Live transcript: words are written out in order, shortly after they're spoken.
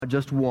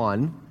just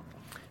one.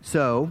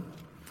 So,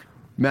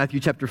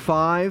 Matthew chapter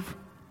 5,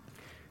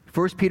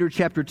 1 Peter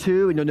chapter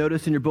 2, and you'll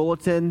notice in your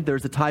bulletin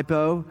there's a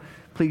typo.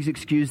 Please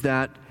excuse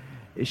that.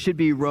 It should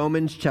be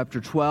Romans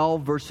chapter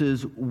 12,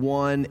 verses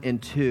 1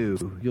 and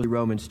 2. You'll see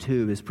Romans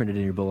 2 is printed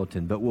in your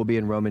bulletin, but we'll be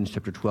in Romans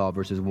chapter 12,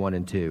 verses 1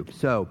 and 2.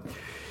 So,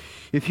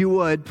 if you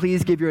would,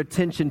 please give your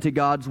attention to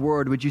God's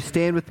Word. Would you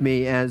stand with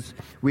me as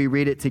we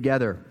read it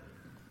together?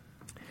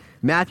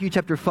 Matthew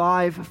chapter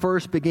 5,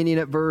 first beginning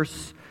at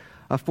verse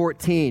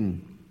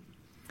 14.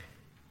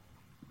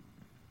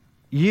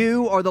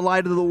 You are the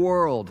light of the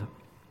world.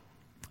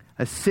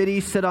 A city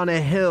set on a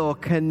hill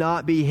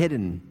cannot be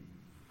hidden.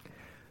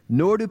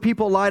 Nor do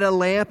people light a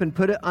lamp and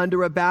put it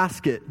under a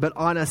basket, but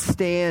on a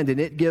stand, and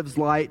it gives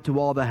light to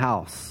all the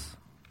house.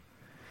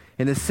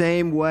 In the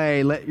same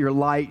way, let your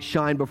light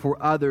shine before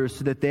others,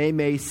 so that they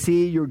may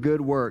see your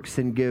good works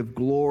and give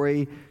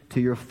glory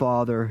to your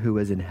Father who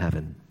is in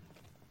heaven.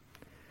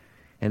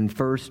 And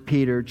 1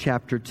 Peter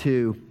chapter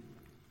 2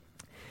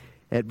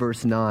 at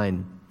verse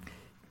 9.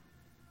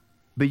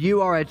 But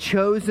you are a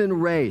chosen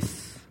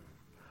race,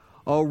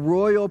 a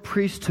royal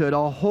priesthood,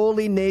 a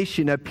holy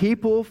nation, a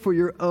people for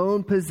your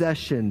own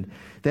possession,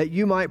 that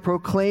you might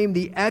proclaim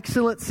the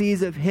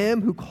excellencies of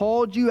him who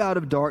called you out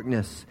of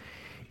darkness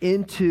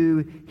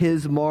into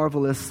his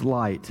marvelous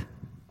light.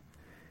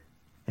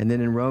 And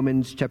then in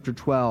Romans chapter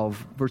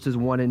 12, verses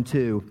 1 and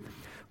 2,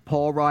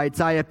 Paul writes,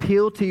 I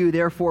appeal to you,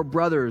 therefore,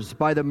 brothers,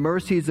 by the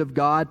mercies of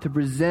God, to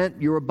present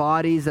your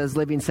bodies as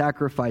living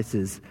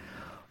sacrifices,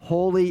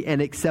 holy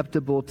and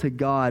acceptable to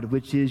God,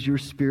 which is your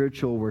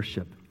spiritual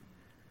worship.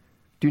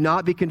 Do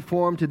not be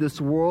conformed to this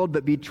world,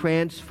 but be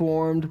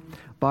transformed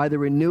by the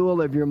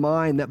renewal of your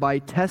mind, that by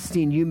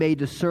testing you may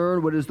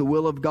discern what is the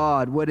will of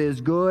God, what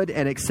is good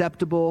and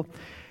acceptable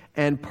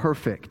and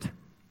perfect.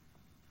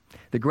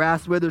 The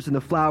grass withers and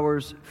the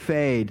flowers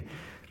fade,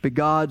 but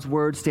God's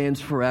word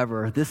stands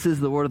forever. This is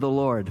the word of the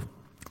Lord.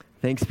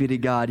 Thanks be to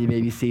God. You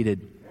may be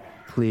seated,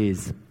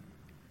 please.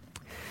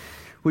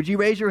 Would you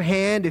raise your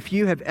hand if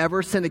you have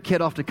ever sent a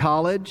kid off to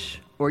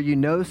college, or you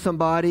know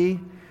somebody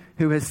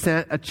who has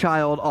sent a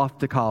child off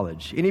to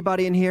college?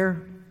 Anybody in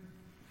here?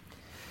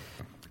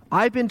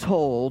 I've been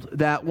told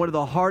that one of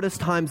the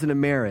hardest times in a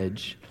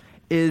marriage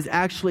is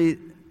actually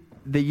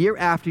the year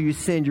after you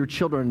send your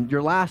children,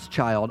 your last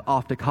child,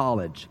 off to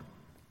college.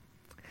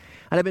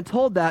 And I've been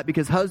told that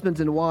because husbands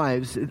and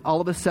wives,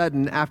 all of a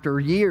sudden, after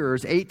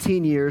years,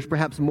 18 years,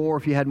 perhaps more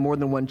if you had more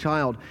than one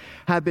child,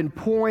 have been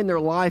pouring their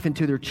life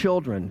into their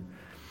children.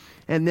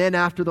 And then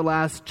after the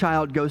last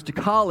child goes to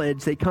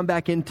college, they come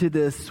back into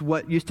this,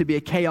 what used to be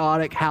a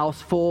chaotic house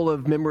full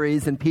of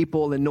memories and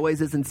people and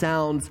noises and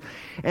sounds.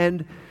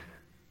 And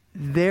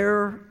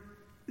there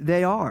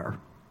they are,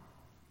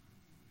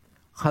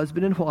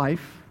 husband and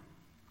wife,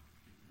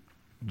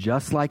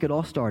 just like it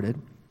all started,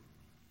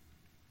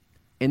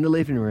 in the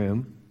living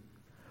room,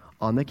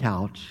 on the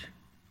couch,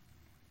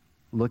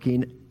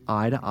 looking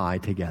eye to eye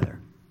together.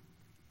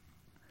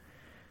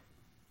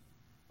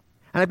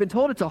 And I've been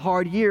told it's a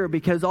hard year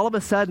because all of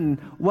a sudden,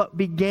 what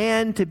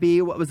began to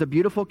be what was a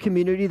beautiful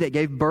community that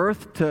gave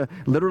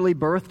literally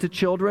birth to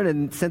children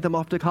and sent them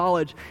off to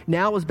college,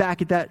 now is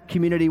back at that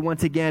community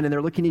once again, and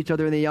they're looking each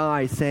other in the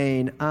eye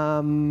saying,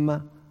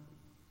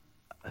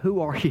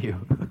 who are you?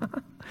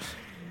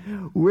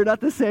 We're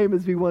not the same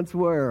as we once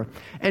were.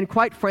 And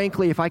quite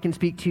frankly, if I can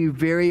speak to you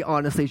very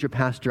honestly as your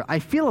pastor, I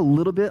feel a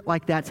little bit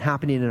like that's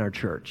happening in our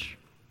church.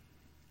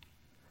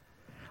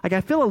 Like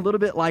I feel a little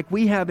bit like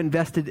we have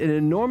invested an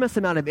enormous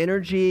amount of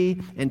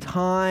energy and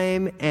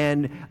time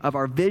and of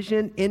our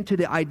vision into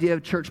the idea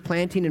of church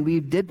planting, and we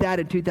did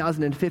that in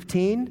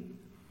 2015.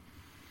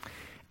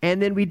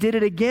 And then we did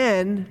it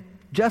again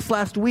just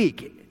last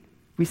week.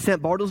 We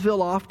sent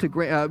Bartlesville off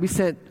to we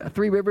sent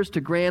Three Rivers to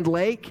Grand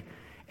Lake,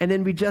 and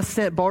then we just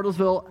sent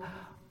Bartlesville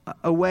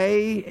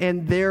away,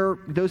 and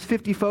those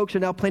 50 folks are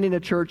now planting a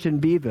church in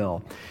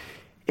Beeville.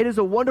 It is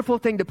a wonderful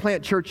thing to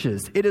plant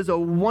churches. It is a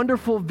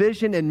wonderful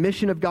vision and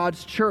mission of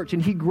God's church.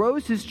 And he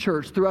grows his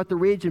church throughout the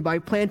region by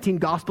planting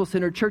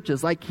gospel-centered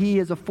churches like he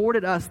has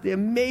afforded us the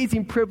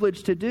amazing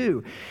privilege to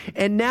do.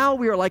 And now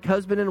we are like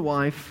husband and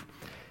wife,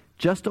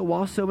 just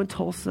Owasso and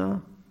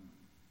Tulsa,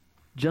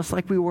 just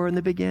like we were in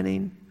the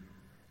beginning,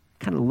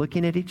 kind of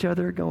looking at each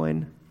other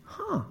going,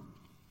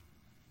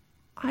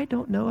 I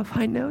don't know if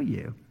I know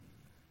you.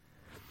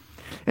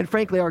 And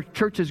frankly, our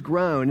church has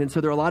grown, and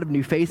so there are a lot of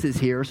new faces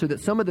here, so that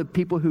some of the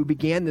people who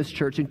began this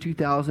church in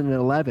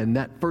 2011,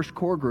 that first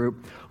core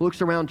group,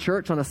 looks around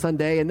church on a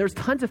Sunday, and there's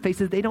tons of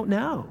faces they don't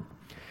know.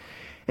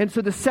 And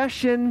so the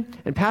session,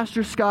 and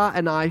Pastor Scott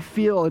and I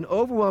feel an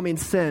overwhelming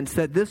sense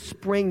that this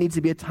spring needs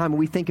to be a time when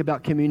we think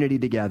about community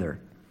together.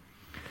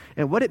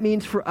 And what it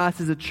means for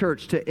us as a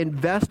church to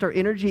invest our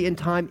energy and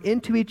time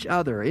into each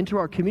other, into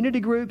our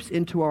community groups,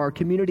 into our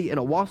community in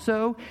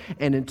Owasso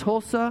and in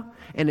Tulsa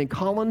and in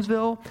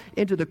Collinsville,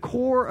 into the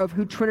core of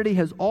who Trinity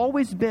has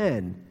always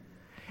been.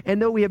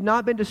 And though we have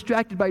not been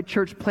distracted by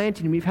church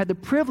planting, we've had the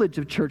privilege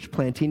of church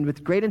planting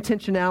with great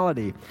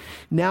intentionality.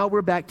 Now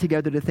we're back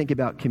together to think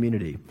about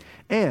community.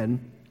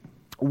 And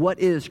what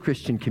is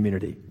Christian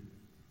community?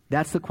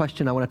 That's the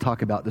question I want to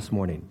talk about this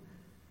morning.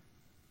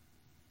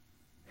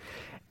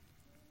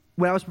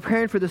 When I was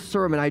preparing for this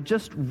sermon, I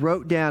just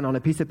wrote down on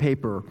a piece of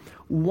paper,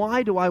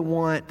 why do I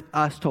want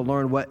us to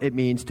learn what it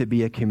means to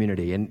be a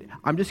community? And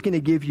I'm just going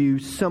to give you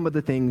some of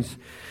the things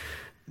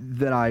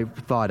that I've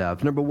thought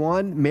of. Number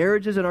one,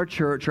 marriages in our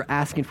church are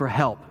asking for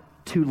help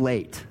too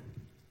late.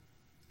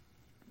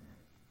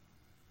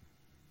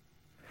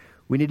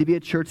 We need to be a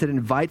church that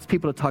invites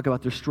people to talk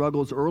about their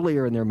struggles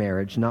earlier in their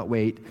marriage, not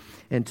wait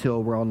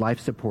until we're on life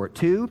support.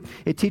 2,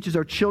 it teaches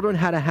our children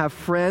how to have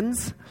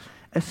friends,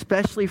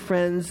 especially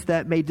friends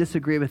that may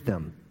disagree with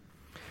them.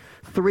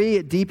 3,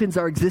 it deepens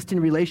our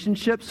existing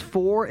relationships.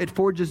 4, it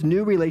forges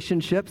new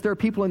relationships. There are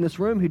people in this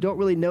room who don't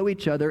really know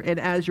each other, and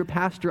as your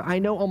pastor, I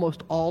know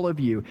almost all of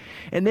you.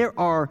 And there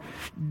are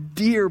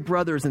dear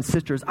brothers and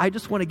sisters. I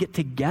just want to get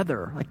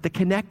together. Like the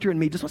connector in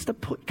me just wants to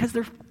put, because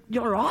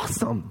you're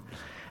awesome.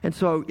 And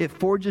so it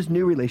forges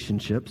new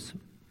relationships.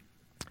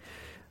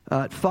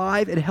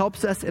 5, it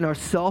helps us in our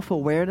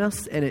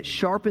self-awareness, and it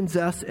sharpens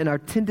us in our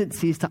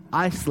tendencies to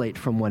isolate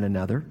from one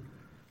another.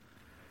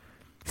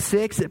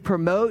 6, it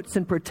promotes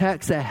and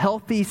protects a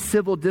healthy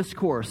civil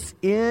discourse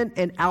in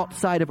and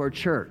outside of our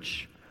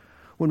church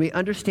when we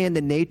understand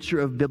the nature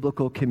of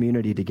biblical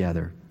community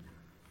together.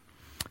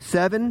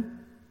 7,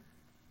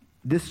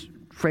 this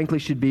frankly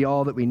should be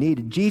all that we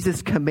need.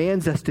 Jesus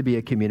commands us to be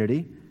a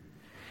community.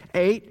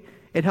 8,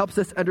 it helps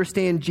us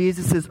understand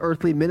Jesus'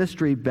 earthly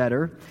ministry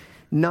better.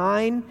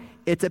 9,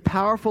 it's a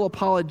powerful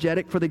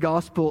apologetic for the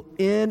gospel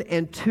in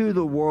and to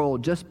the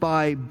world just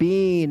by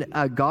being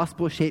a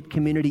gospel-shaped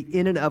community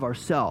in and of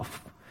ourselves.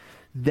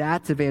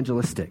 That's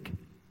evangelistic.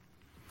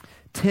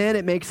 10,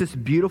 it makes us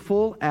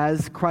beautiful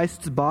as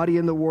Christ's body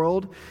in the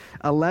world.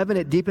 11,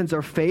 it deepens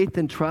our faith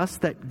and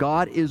trust that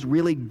God is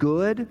really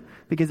good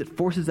because it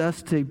forces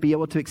us to be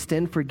able to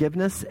extend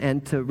forgiveness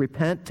and to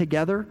repent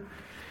together.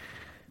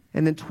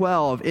 And then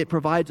 12, it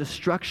provides a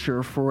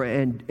structure for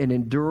an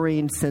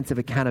enduring sense of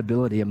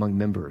accountability among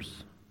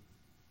members.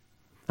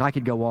 I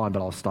could go on, but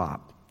I'll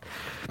stop.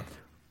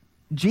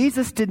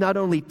 Jesus did not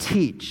only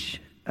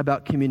teach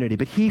about community,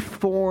 but he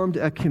formed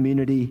a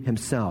community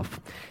himself.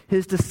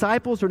 His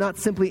disciples were not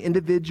simply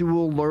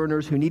individual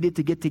learners who needed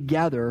to get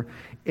together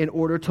in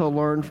order to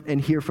learn and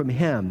hear from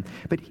him.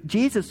 But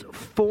Jesus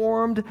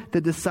formed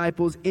the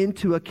disciples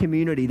into a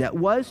community that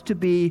was to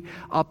be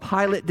a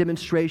pilot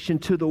demonstration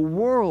to the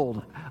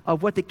world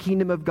of what the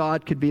kingdom of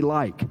God could be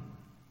like.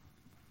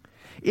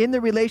 In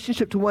the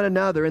relationship to one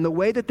another, in the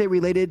way that they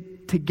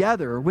related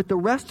together with the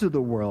rest of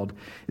the world,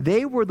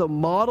 they were the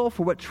model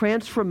for what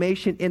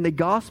transformation in the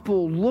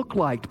gospel looked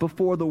like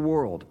before the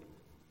world.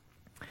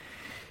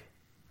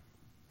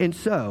 And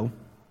so,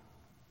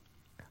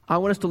 I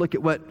want us to look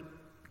at what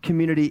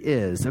community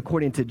is,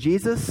 according to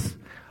Jesus,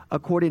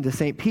 according to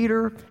St.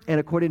 Peter,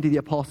 and according to the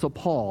Apostle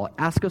Paul.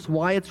 Ask us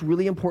why it's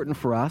really important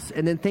for us,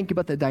 and then think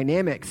about the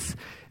dynamics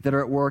that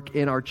are at work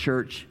in our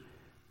church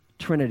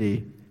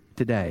Trinity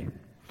today.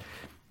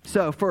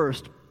 So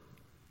first,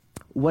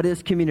 what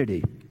is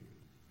community?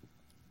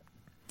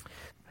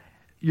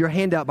 Your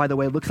handout, by the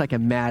way, looks like a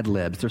Mad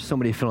Libs. There's so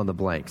many fill in the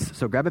blanks.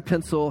 So grab a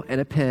pencil and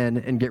a pen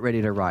and get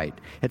ready to write.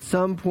 At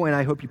some point,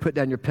 I hope you put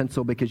down your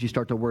pencil because you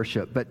start to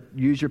worship, but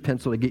use your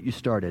pencil to get you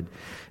started.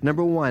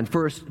 Number 1,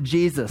 first,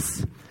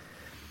 Jesus.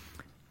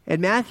 In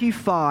Matthew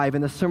 5,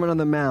 in the Sermon on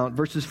the Mount,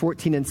 verses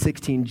 14 and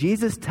 16,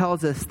 Jesus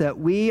tells us that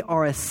we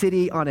are a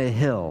city on a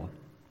hill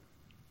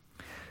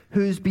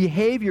whose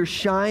behavior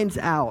shines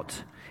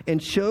out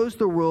and shows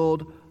the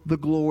world the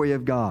glory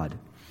of God.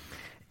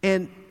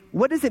 And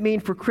what does it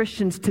mean for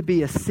Christians to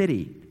be a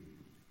city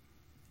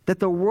that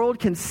the world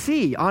can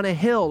see on a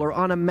hill or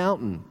on a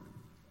mountain?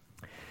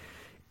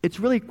 It's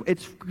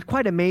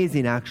quite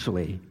amazing,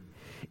 actually.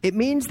 It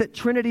means that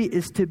Trinity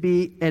is to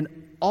be an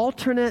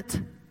alternate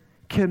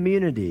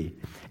community,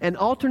 an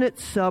alternate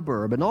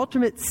suburb, an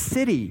alternate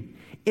city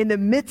in the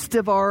midst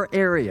of our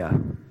area.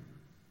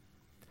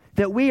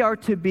 That we are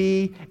to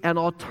be an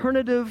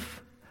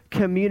alternative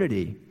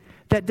community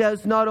that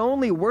does not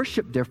only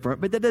worship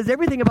different, but that does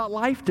everything about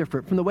life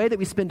different, from the way that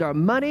we spend our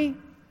money,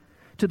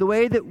 to the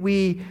way that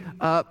we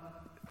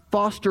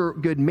foster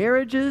good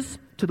marriages,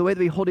 to the way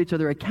that we hold each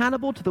other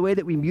accountable, to the way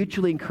that we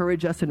mutually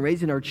encourage us in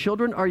raising our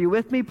children. Are you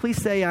with me?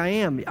 Please say I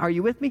am. Are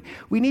you with me?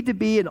 We need to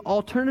be an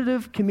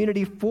alternative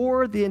community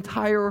for the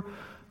entire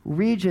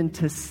region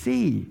to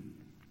see.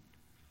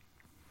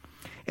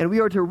 And we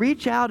are to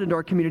reach out into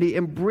our community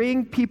and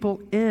bring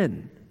people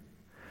in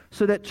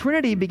so that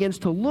Trinity begins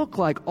to look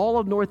like all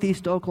of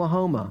Northeast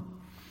Oklahoma.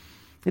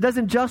 It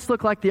doesn't just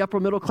look like the upper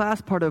middle class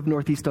part of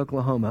Northeast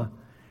Oklahoma.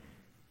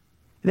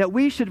 That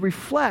we should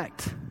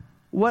reflect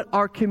what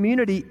our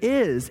community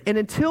is. And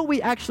until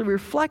we actually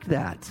reflect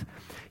that,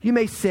 you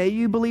may say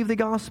you believe the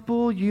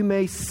gospel, you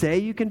may say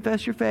you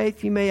confess your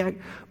faith,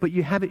 but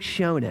you haven't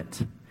shown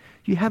it.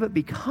 You haven't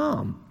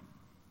become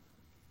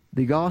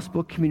the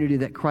gospel community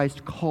that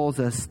Christ calls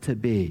us to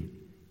be.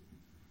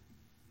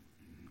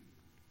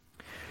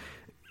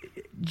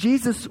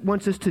 Jesus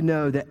wants us to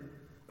know that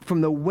from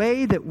the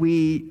way that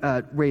we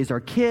raise our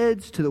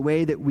kids, to the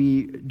way that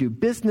we do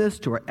business,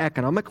 to our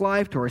economic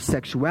life, to our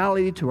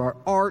sexuality, to our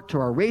art, to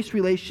our race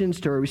relations,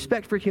 to our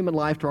respect for human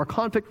life, to our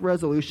conflict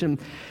resolution,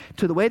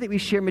 to the way that we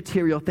share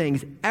material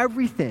things,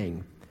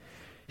 everything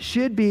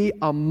should be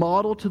a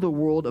model to the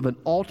world of an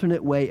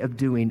alternate way of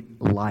doing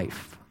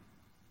life.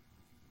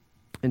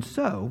 And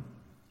so,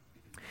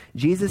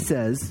 Jesus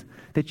says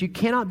that you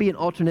cannot be an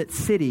alternate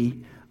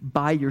city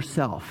by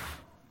yourself,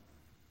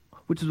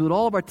 which is what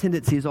all of our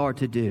tendencies are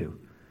to do.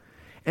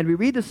 And we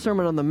read the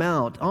Sermon on the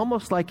Mount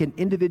almost like an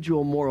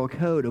individual moral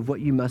code of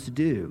what you must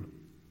do.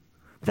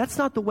 But that's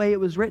not the way it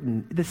was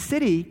written. The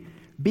city,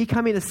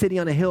 becoming a city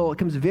on a hill, it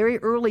comes very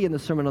early in the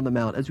Sermon on the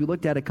Mount, as we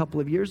looked at a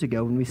couple of years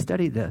ago when we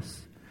studied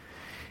this.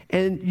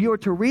 And you are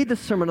to read the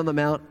Sermon on the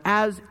Mount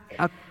as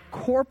a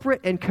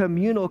corporate and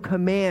communal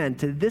command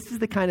to this is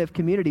the kind of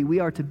community we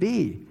are to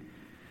be.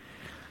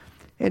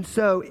 And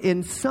so,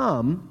 in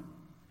sum,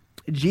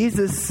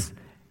 Jesus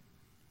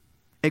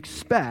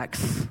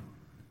expects,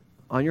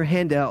 on your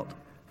handout,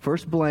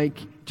 first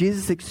blank,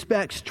 Jesus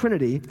expects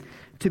Trinity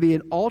to be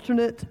an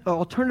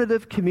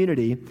alternative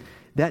community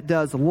that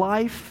does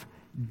life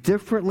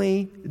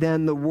differently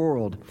than the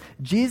world.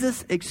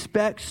 Jesus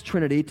expects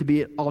Trinity to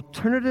be an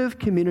alternative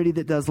community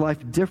that does life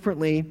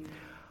differently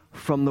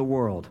from the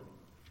world.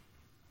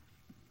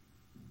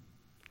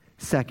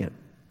 Second,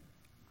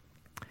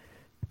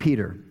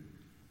 Peter.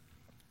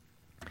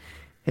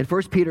 In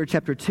 1 Peter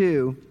chapter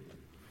 2,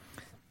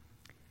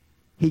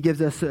 he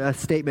gives us a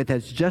statement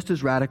that's just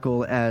as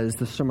radical as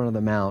the Sermon on the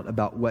Mount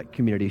about what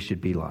community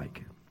should be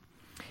like.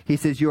 He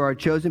says, you are a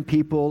chosen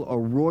people, a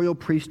royal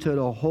priesthood,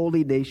 a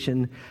holy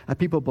nation, a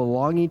people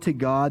belonging to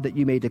God, that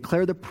you may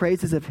declare the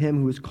praises of him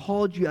who has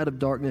called you out of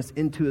darkness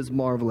into his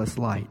marvelous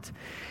light.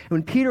 And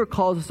when Peter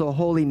calls us a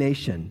holy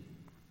nation,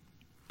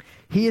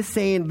 he is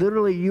saying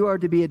literally you are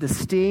to be a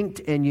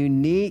distinct and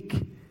unique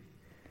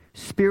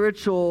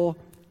spiritual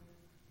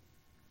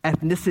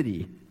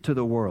ethnicity to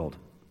the world.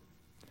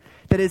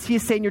 That is, he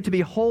is saying you're to be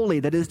holy.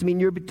 That is to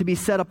mean you're to be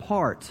set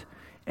apart.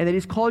 And that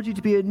he's called you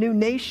to be a new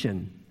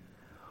nation,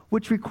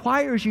 which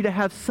requires you to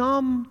have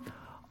some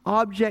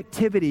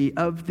objectivity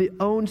of the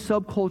own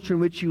subculture in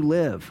which you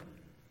live.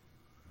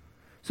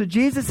 So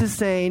Jesus is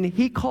saying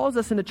he calls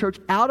us in the church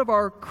out of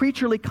our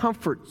creaturely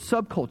comfort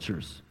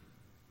subcultures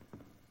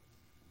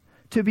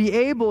to be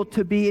able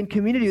to be in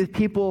community with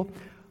people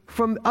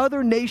from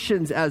other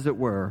nations, as it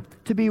were,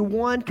 to be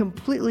one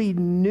completely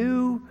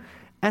new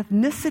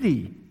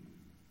ethnicity,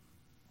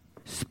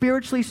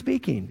 spiritually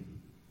speaking.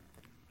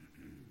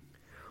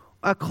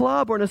 A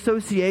club or an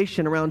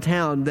association around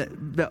town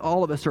that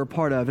all of us are a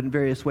part of in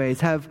various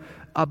ways have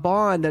a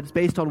bond that's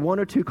based on one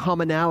or two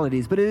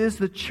commonalities, but it is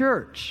the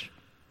church,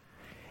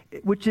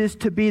 which is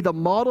to be the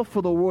model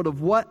for the world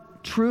of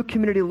what true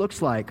community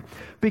looks like.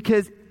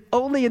 Because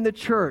only in the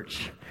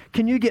church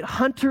can you get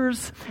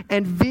hunters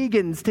and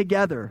vegans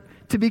together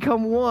to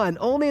become one.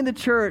 Only in the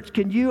church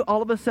can you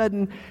all of a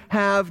sudden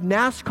have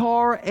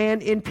NASCAR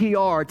and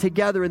NPR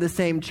together in the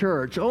same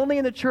church. Only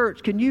in the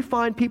church can you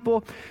find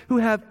people who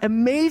have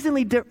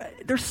amazingly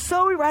different, they're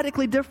so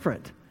radically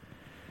different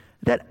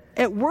that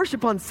at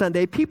worship on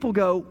Sunday, people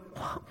go,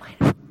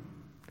 wait,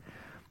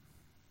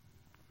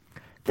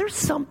 there's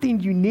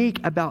something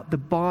unique about the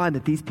bond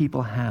that these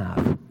people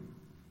have.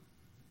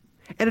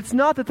 And it's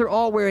not that they're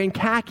all wearing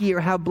khaki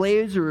or have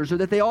blazers or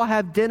that they all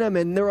have denim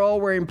and they're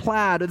all wearing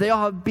plaid or they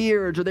all have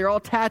beards or they're all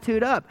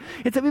tattooed up.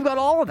 It's that we've got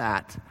all of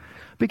that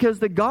because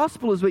the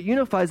gospel is what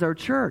unifies our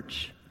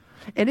church.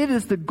 And it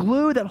is the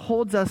glue that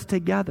holds us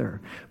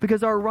together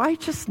because our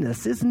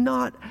righteousness is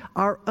not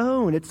our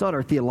own. It's not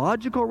our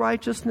theological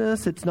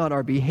righteousness. It's not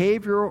our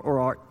behavior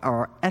or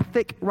our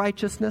ethic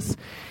righteousness.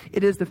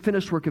 It is the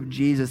finished work of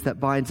Jesus that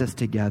binds us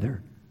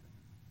together.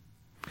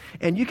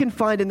 And you can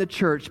find in the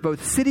church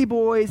both city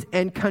boys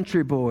and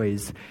country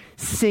boys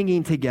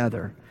singing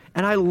together.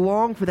 And I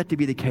long for that to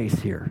be the case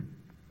here.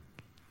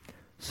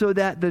 So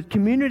that the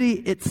community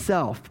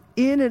itself,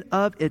 in and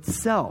of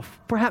itself,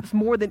 perhaps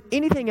more than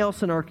anything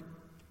else in our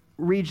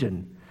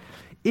region,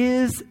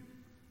 is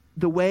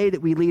the way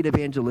that we lead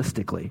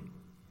evangelistically.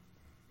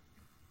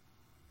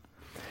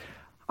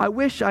 I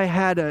wish I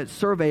had a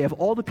survey of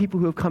all the people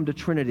who have come to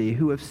Trinity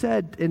who have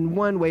said in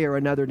one way or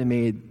another to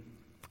me,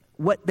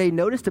 what they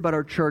noticed about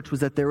our church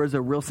was that there was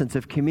a real sense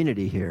of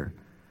community here.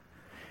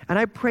 And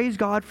I praise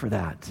God for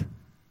that.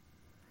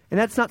 And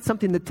that's not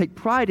something to take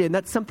pride in.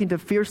 That's something to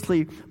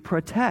fiercely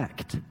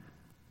protect.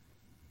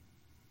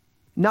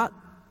 Not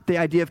the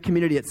idea of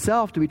community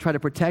itself do we try to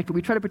protect, but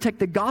we try to protect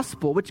the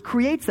gospel, which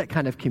creates that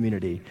kind of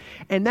community.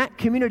 And that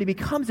community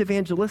becomes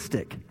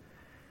evangelistic.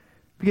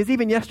 Because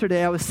even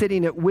yesterday, I was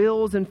sitting at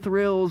Wheels and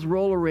Thrills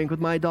roller rink with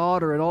my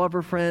daughter and all of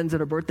her friends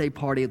at a birthday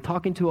party,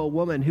 talking to a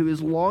woman who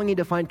is longing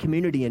to find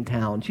community in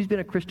town. She's been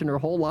a Christian her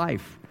whole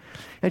life.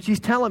 And she's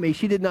telling me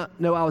she did not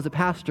know I was a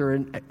pastor.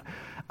 And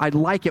I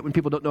like it when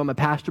people don't know I'm a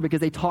pastor because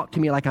they talk to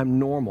me like I'm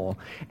normal.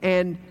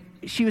 And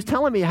she was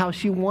telling me how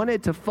she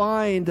wanted to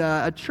find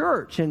a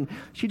church, and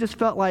she just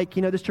felt like,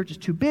 this church is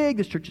too big,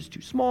 this church is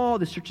too small,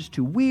 this church is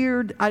too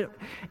weird,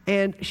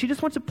 and she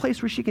just wants a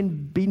place where she can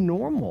be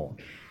normal.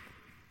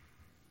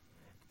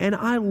 And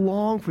I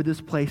long for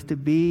this place to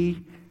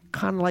be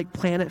kind of like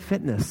Planet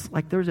Fitness,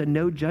 like there's a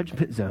no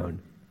judgment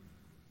zone.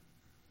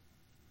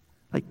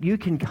 Like you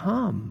can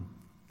come.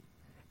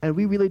 And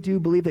we really do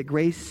believe that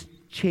grace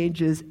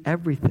changes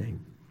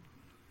everything.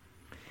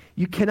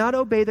 You cannot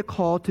obey the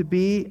call to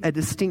be a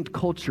distinct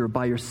culture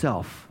by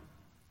yourself.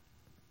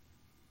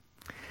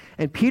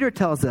 And Peter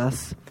tells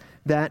us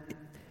that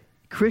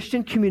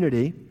Christian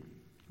community,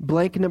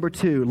 blank number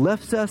 2,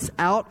 lifts us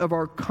out of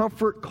our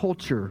comfort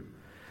culture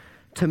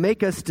to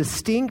make us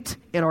distinct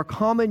in our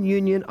common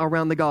union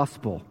around the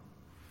gospel.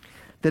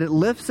 That it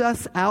lifts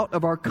us out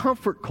of our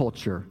comfort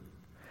culture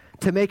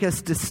to make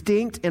us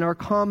distinct in our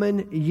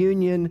common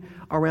union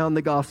around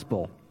the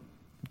gospel.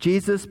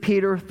 Jesus,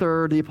 Peter,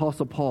 third, the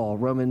Apostle Paul,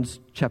 Romans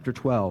chapter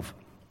 12.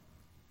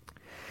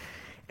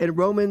 In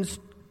Romans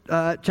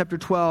chapter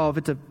 12,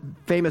 it's a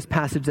famous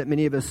passage that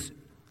many of us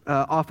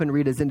often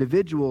read as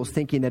individuals,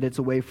 thinking that it's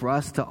a way for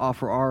us to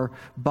offer our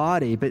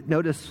body. But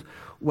notice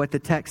what the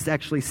text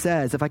actually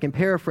says. If I can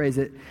paraphrase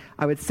it,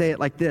 I would say it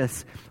like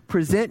this: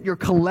 present your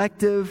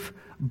collective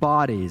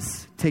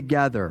bodies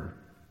together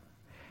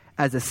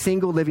as a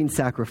single living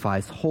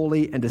sacrifice,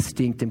 holy and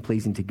distinct and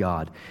pleasing to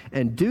God.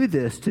 And do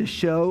this to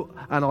show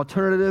an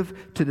alternative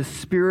to the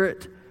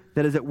spirit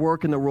that is at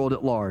work in the world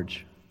at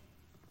large.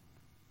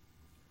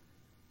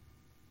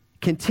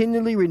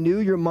 Continually renew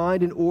your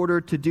mind in order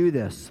to do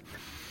this.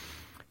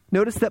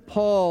 Notice that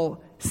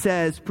Paul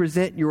says,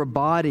 present your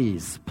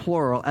bodies,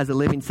 plural, as a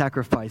living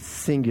sacrifice,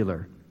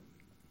 singular.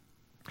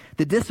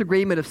 The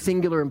disagreement of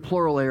singular and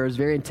plural there is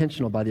very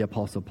intentional by the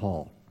Apostle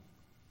Paul.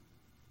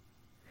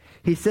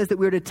 He says that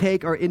we are to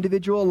take our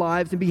individual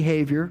lives and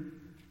behavior,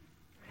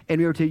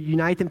 and we are to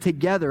unite them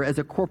together as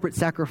a corporate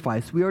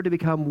sacrifice. We are to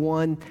become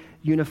one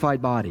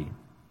unified body.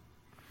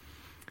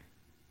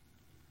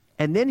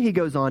 And then he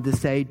goes on to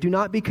say, do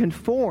not be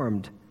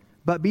conformed,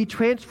 but be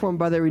transformed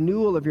by the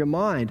renewal of your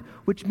mind,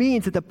 which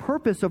means that the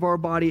purpose of our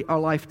body, our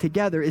life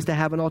together, is to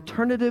have an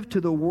alternative to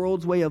the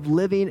world's way of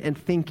living and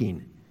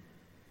thinking.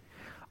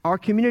 Our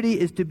community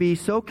is to be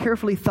so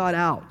carefully thought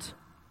out,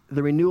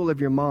 the renewal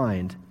of your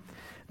mind,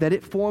 that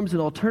it forms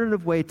an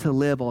alternative way to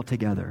live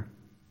altogether.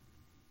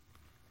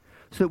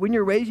 So that when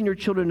you're raising your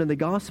children in the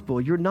gospel,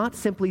 you're not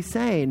simply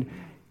saying,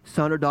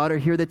 son or daughter,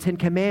 here are the 10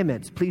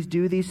 commandments. Please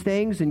do these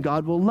things and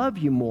God will love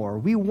you more.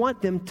 We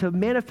want them to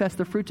manifest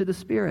the fruits of the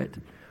Spirit.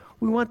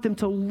 We want them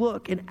to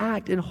look and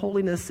act in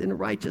holiness and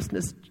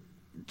righteousness,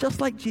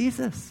 just like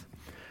Jesus.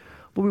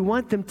 But we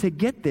want them to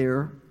get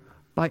there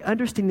by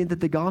understanding that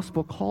the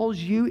gospel calls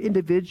you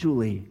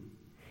individually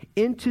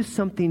into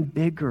something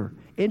bigger,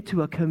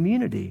 into a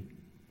community.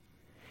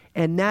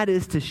 And that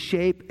is to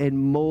shape and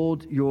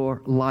mold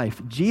your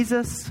life.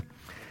 Jesus,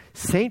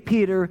 St.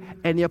 Peter,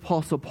 and the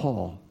Apostle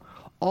Paul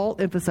all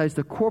emphasize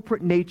the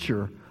corporate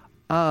nature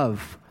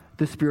of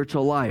the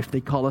spiritual life.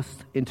 They call us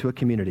into a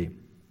community.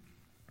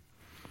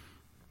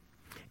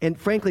 And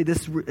frankly,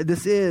 this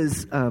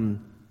is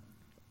something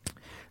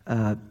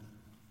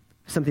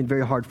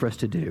very hard for us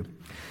to do.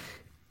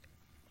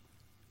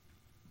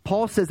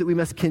 Paul says that we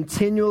must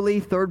continually,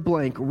 third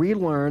blank,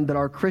 relearn that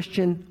our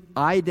Christian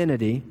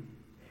identity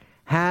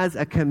has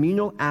a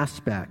communal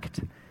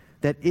aspect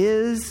that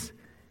is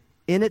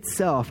in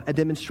itself a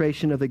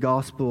demonstration of the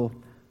gospel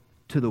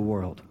to the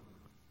world.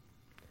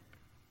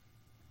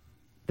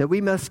 That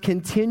we must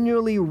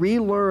continually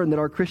relearn that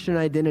our Christian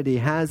identity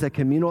has a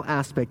communal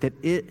aspect, that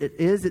it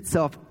is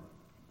itself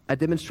a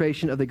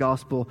demonstration of the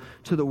gospel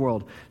to the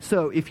world.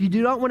 So if you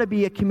do not want to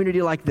be a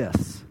community like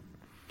this,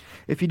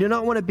 if you do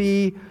not want to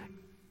be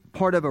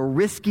part of a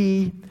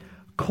risky,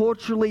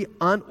 culturally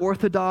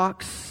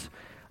unorthodox,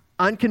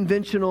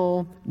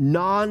 unconventional,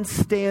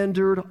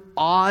 non-standard,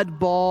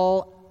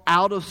 oddball,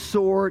 out of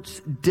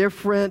sorts,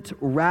 different,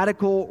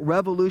 radical,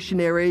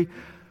 revolutionary,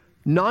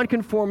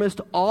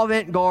 nonconformist,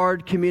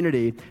 avant-garde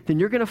community, then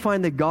you're going to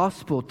find the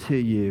gospel to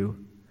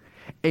you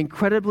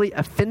incredibly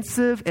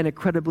offensive and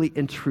incredibly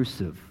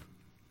intrusive.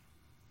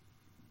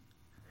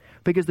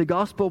 Because the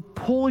gospel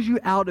pulls you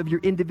out of your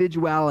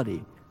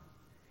individuality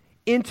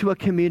into a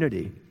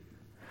community.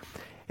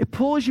 It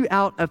pulls you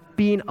out of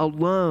being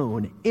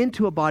alone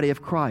into a body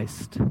of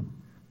Christ.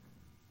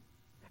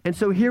 And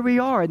so here we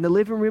are in the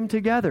living room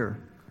together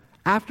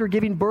after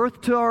giving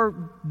birth to our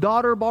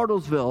daughter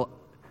Bartlesville,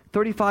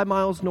 35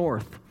 miles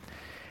north.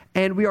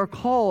 And we are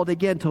called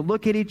again to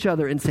look at each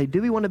other and say,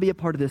 do we want to be a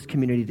part of this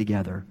community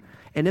together?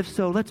 And if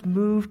so, let's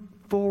move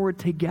forward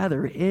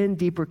together in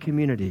deeper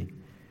community.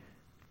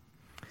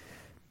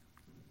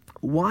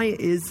 Why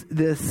is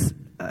this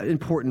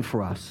important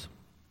for us?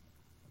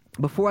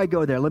 Before I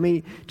go there, let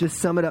me just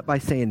sum it up by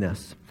saying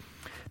this.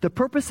 The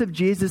purpose of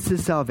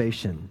Jesus'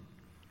 salvation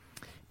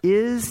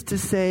is to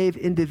save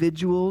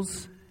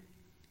individuals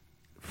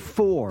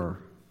for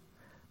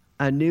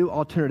a new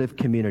alternative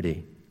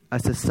community, a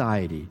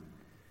society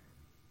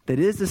that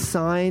is a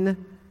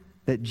sign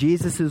that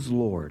Jesus is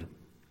Lord.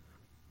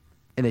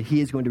 and that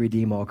he is going to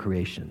redeem all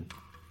creation.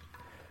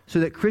 So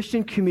that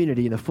Christian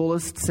community, in the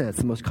fullest sense,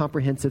 the most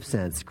comprehensive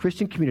sense,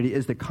 Christian community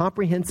is the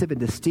comprehensive and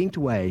distinct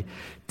way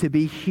to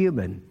be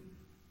human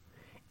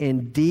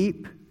in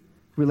deep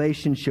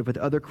relationship with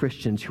other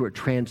Christians who are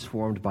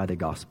transformed by the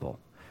gospel.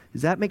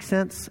 Does that make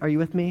sense? Are you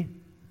with me?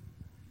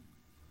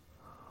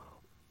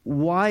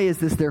 Why is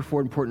this therefore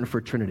important for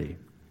Trinity?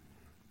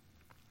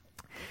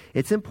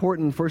 It's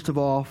important, first of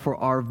all, for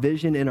our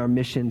vision and our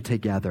mission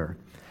together.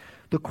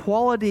 The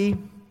quality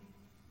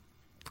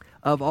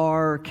of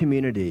our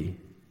community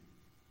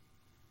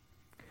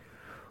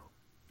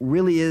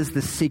really is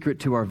the secret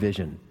to our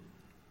vision.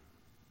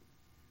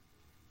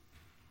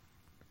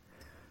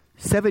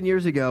 7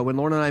 years ago, when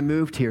Lauren and I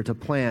moved here to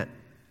plant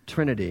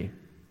Trinity,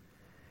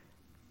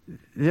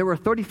 there were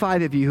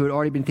 35 of you who had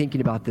already been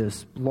thinking about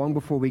this long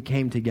before we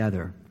came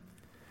together.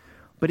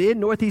 But in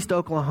Northeast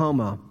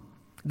Oklahoma,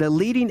 the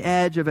leading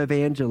edge of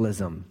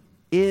evangelism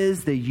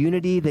is the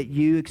unity that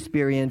you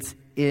experience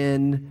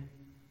in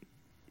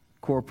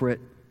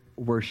corporate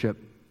worship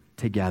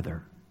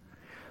together.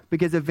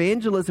 Because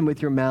evangelism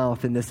with your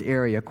mouth in this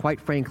area, quite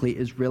frankly,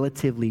 is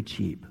relatively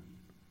cheap.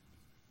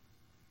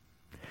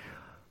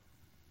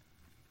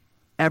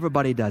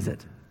 Everybody does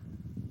it.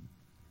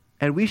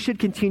 And we should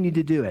continue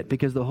to do it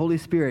because the Holy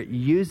Spirit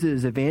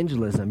uses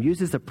evangelism,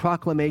 uses the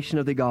proclamation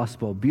of the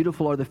gospel.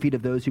 Beautiful are the feet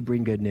of those who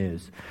bring good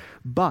news.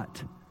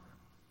 But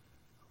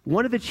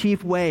one of the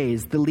chief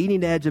ways, the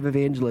leading edge of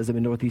evangelism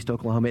in Northeast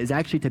Oklahoma, is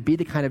actually to be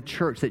the kind of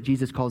church that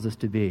Jesus calls us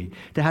to be,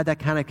 to have that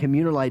kind of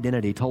communal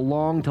identity, to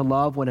long to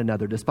love one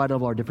another despite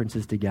all our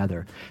differences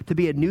together, to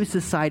be a new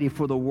society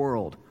for the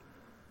world.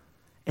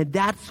 And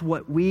that's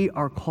what we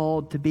are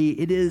called to be.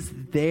 It is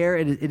there,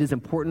 it is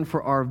important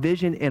for our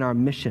vision and our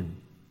mission.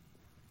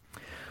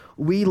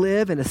 We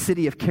live in a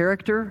city of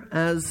character,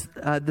 as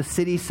the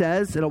city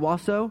says in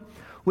Owasso,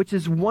 which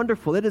is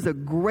wonderful. It is a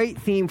great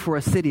theme for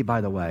a city,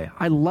 by the way.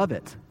 I love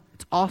it.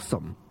 It's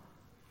awesome.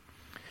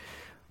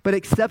 But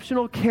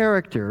exceptional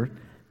character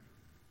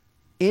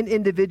in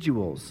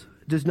individuals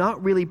does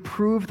not really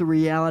prove the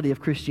reality of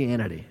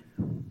Christianity.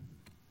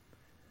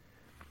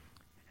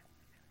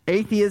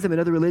 Atheism and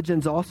other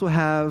religions also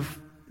have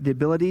the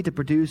ability to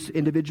produce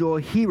individual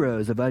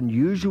heroes of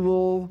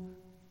unusual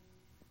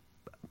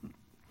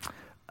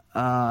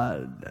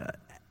and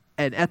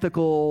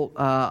ethical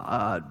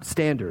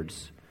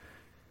standards,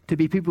 to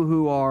be people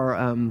who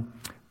are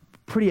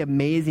pretty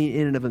amazing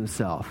in and of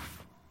themselves,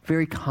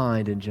 very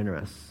kind and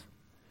generous.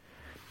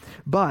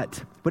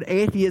 But what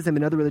atheism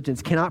and other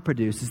religions cannot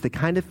produce is the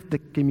kind of the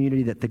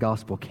community that the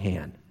gospel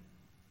can.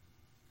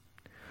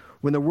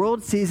 When the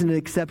world sees an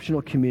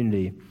exceptional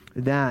community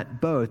that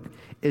both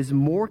is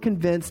more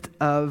convinced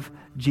of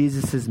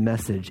Jesus'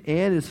 message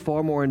and is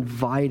far more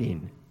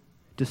inviting,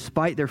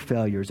 despite their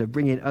failures, of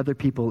bringing other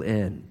people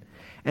in,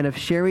 and of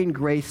sharing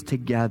grace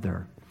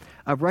together,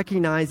 of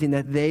recognizing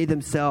that they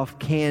themselves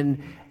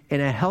can,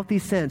 in a healthy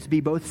sense, be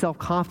both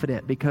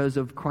self-confident because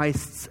of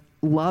Christ's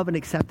love and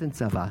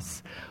acceptance of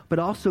us, but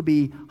also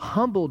be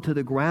humbled to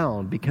the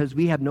ground because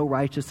we have no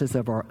righteousness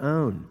of our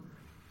own.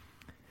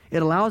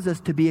 It allows us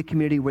to be a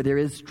community where there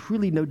is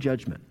truly no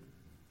judgment,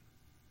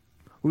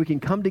 where we can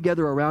come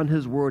together around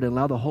His Word and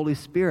allow the Holy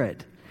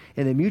Spirit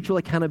and the mutual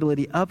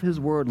accountability of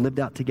His Word lived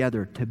out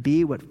together to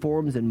be what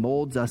forms and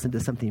molds us into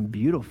something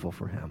beautiful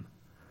for Him.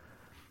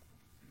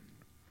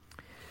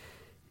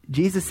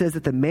 Jesus says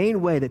that the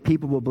main way that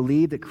people will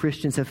believe that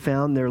Christians have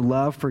found their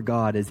love for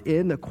God is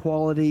in the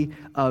quality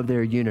of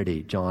their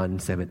unity, John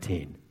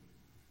 17.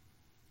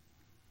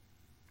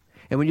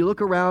 And when you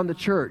look around the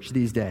church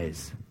these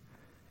days,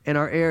 in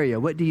our area,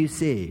 what do you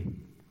see?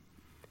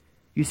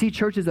 You see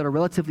churches that are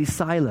relatively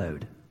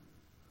siloed.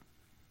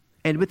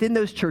 And within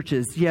those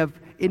churches, you have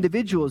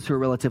individuals who are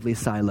relatively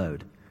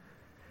siloed.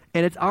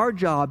 And it's our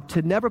job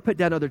to never put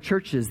down other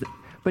churches,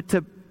 but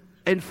to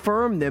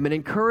affirm them and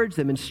encourage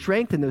them and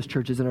strengthen those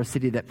churches in our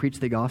city that preach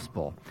the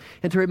gospel.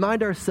 And to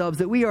remind ourselves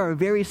that we are a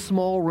very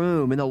small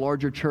room in the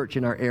larger church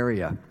in our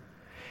area.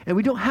 And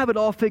we don't have it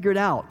all figured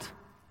out.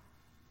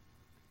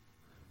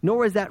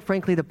 Nor is that,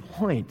 frankly, the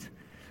point.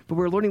 But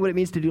we're learning what it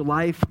means to do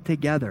life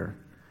together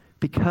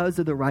because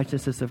of the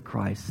righteousness of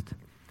Christ.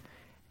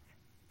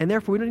 And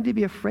therefore, we don't need to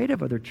be afraid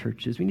of other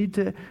churches. We need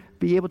to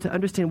be able to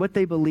understand what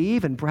they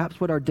believe and perhaps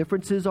what our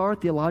differences are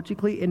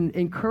theologically and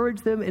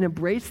encourage them and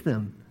embrace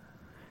them.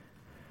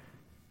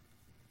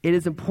 It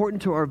is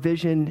important to our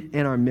vision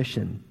and our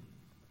mission.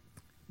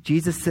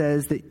 Jesus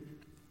says that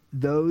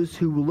those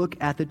who look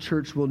at the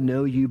church will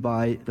know you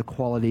by the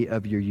quality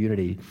of your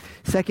unity.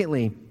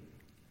 Secondly,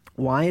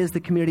 why is the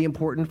community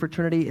important for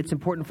Trinity? It's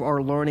important for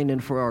our learning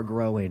and for our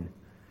growing.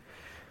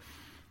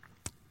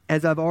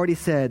 As I've already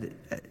said,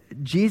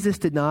 Jesus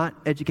did not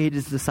educate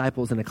his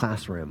disciples in a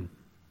classroom.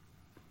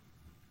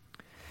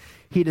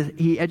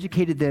 He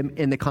educated them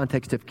in the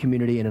context of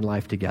community and in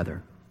life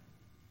together.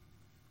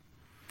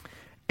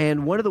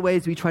 And one of the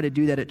ways we try to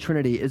do that at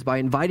Trinity is by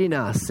inviting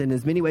us in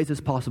as many ways as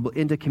possible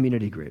into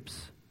community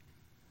groups.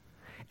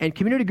 And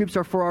community groups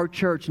are for our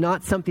church,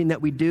 not something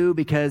that we do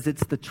because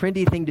it's the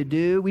trendy thing to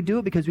do. We do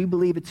it because we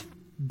believe it's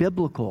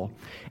biblical,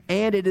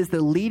 and it is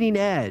the leading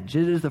edge.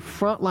 It is the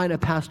front line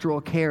of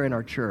pastoral care in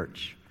our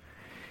church.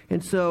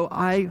 And so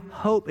I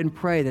hope and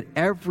pray that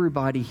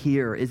everybody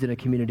here is in a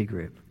community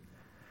group,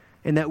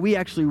 and that we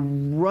actually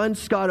run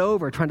Scott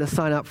over trying to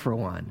sign up for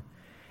one.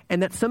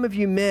 And that some of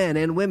you men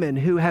and women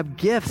who have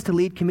gifts to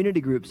lead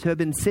community groups, who have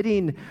been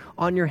sitting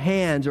on your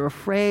hands or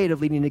afraid of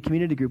leading a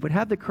community group, would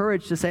have the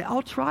courage to say,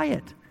 I'll try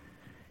it.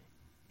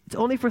 It's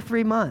only for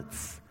 3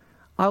 months.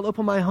 I'll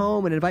open my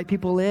home and invite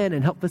people in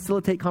and help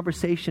facilitate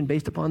conversation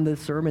based upon the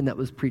sermon that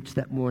was preached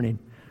that morning.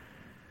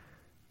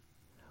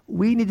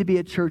 We need to be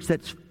a church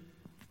that's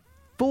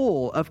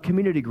full of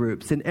community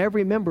groups, and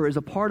every member is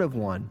a part of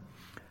one.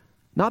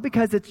 Not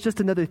because it's just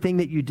another thing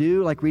that you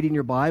do, like reading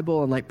your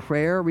Bible and like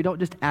prayer. We don't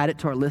just add it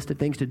to our list of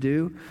things to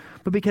do,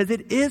 but because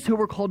it is who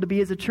we're called to be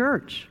as a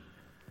church.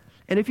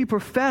 And if you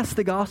profess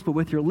the gospel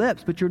with your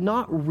lips, but you're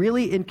not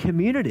really in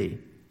community,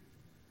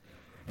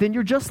 then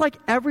you're just like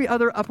every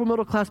other upper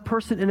middle class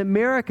person in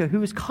America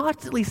who is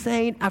constantly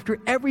saying after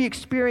every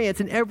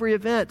experience and every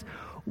event,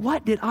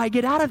 what did I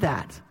get out of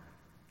that?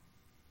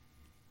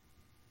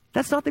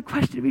 That's not the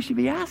question we should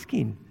be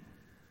asking.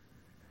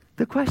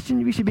 The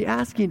question we should be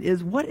asking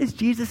is, what is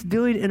Jesus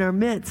doing in our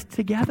midst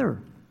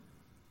together?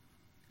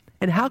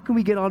 And how can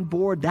we get on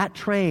board that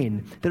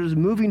train that is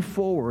moving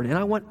forward? And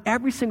I want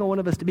every single one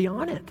of us to be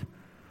on it.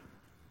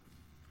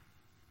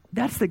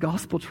 That's the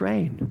gospel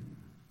train.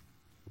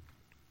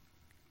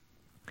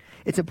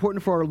 It's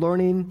important for our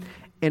learning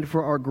and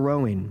for our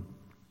growing.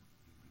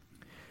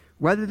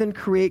 Rather than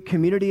create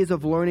communities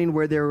of learning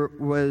where there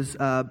was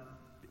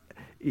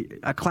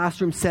a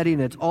classroom setting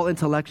that's all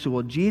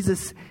intellectual,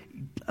 Jesus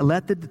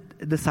let the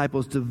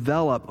disciples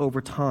develop over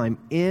time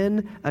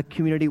in a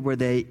community where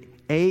they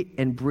ate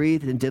and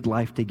breathed and did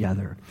life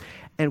together.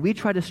 And we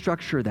try to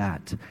structure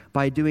that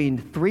by doing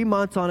 3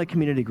 months on a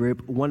community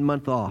group, 1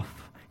 month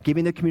off,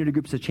 giving the community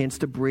groups a chance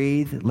to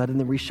breathe, letting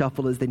them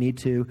reshuffle as they need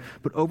to.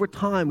 But over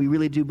time, we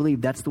really do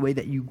believe that's the way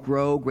that you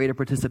grow greater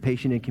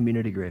participation in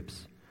community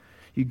groups.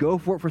 You go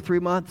for it for 3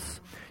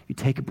 months, you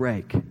take a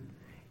break,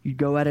 you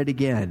go at it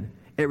again.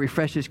 It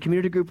refreshes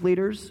community group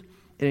leaders.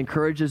 It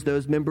encourages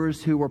those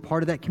members who were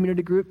part of that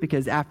community group,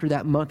 because after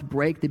that month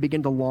break, they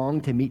begin to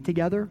long to meet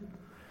together.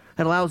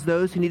 It allows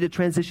those who need to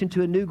transition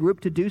to a new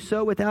group to do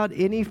so without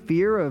any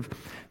fear of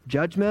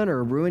judgment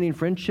or ruining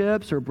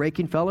friendships or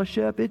breaking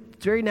fellowship.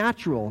 It's very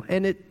natural,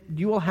 and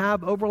you will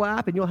have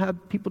overlap, and you'll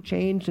have people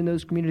change in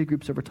those community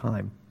groups over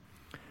time.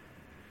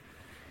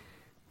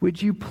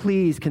 Would you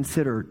please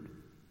consider,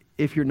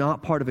 if you're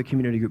not part of a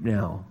community group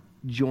now,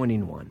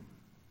 joining one?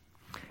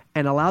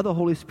 And allow the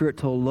Holy Spirit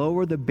to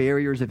lower the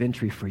barriers of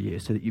entry for you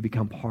so that you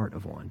become part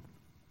of one.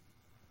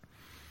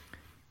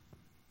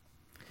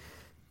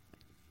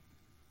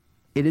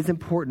 It is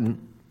important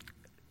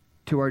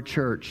to our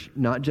church,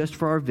 not just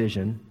for our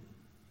vision,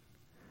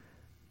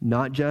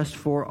 not just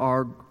for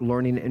our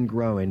learning and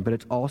growing, but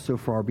it's also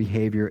for our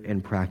behavior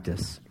and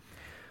practice.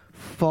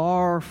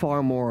 Far,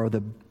 far more of the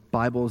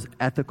Bible's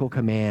ethical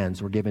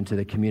commands were given to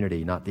the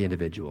community, not the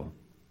individual.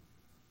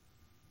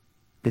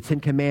 The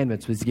 10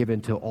 Commandments was given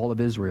to all of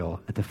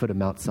Israel at the foot of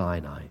Mount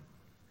Sinai.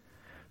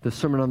 The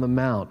Sermon on the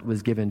Mount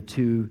was given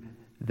to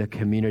the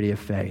community of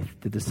faith,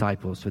 the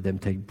disciples, for them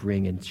to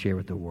bring and share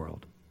with the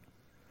world.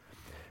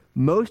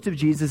 Most of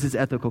Jesus'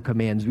 ethical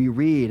commands we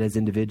read as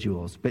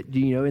individuals, but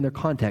in their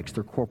context,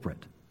 they're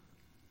corporate.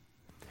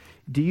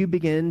 Do you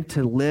begin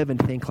to live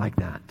and think like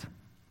that?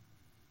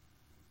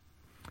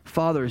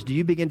 Fathers, do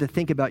you begin to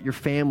think about your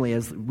family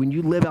as when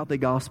you live out the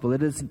gospel,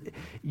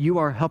 you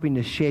are helping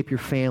to shape your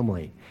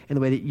family in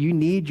the way that you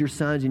need your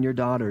sons and your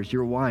daughters,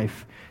 your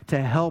wife,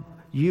 to help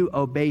you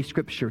obey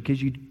Scripture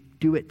because you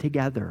do it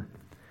together.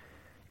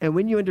 And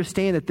when you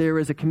understand that there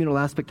is a communal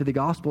aspect to the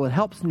gospel, it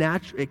helps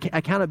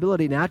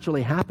accountability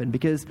naturally happen,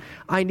 because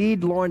I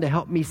need Lauren to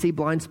help me see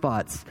blind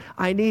spots.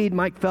 I need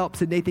Mike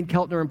Phelps and Nathan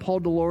Keltner and Paul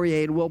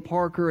Delorier and Will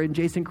Parker and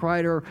Jason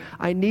Kreider.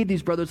 I need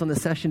these brothers on the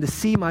session to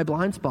see my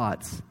blind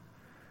spots.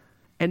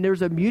 And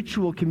there's a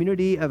mutual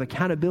community of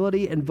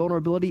accountability and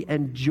vulnerability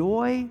and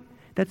joy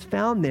that's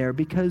found there,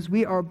 because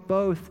we are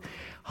both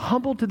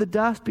humbled to the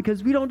dust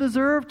because we don't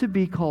deserve to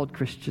be called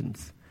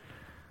Christians,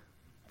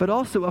 but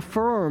also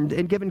affirmed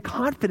and given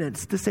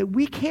confidence to say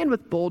we can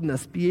with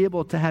boldness be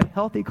able to have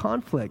healthy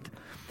conflict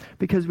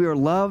because we are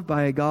loved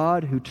by a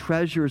God who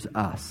treasures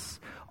us.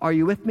 Are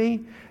you with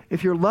me?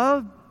 If you're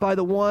loved by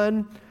the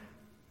one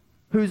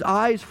whose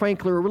eyes,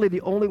 frankly, are really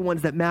the only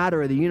ones that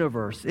matter in the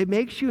universe, it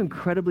makes you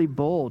incredibly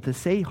bold to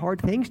say hard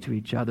things to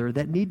each other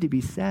that need to be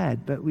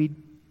said, but we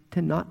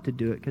tend not to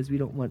do it because we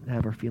don't want to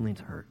have our feelings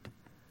hurt.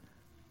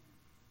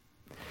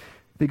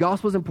 The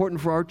gospel is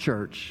important for our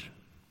church.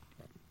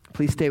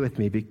 Please stay with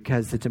me,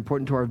 because it's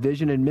important to our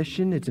vision and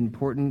mission. It's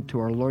important to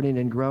our learning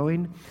and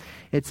growing.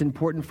 It's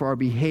important for our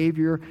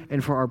behavior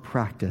and for our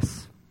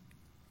practice.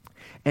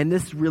 And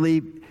this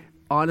really,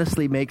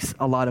 honestly, makes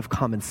a lot of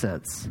common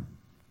sense.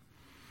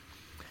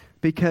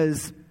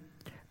 Because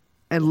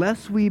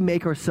unless we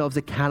make ourselves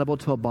accountable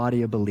to a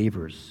body of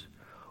believers,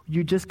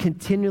 you just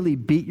continually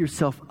beat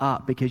yourself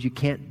up because you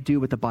can't do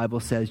what the Bible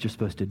says you're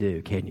supposed to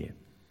do, can you?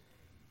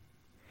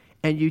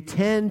 And you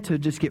tend to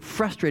just get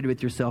frustrated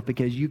with yourself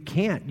because you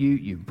can't.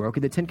 You've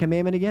broken the 10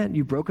 Commandment again.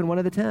 You've broken one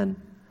of the 10.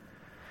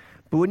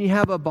 But when you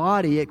have a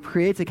body, it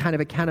creates a kind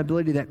of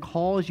accountability that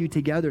calls you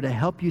together to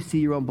help you see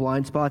your own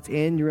blind spots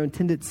and your own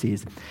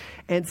tendencies.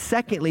 And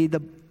secondly,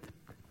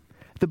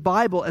 the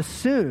Bible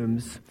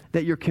assumes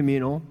that you're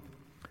communal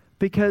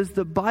because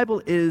the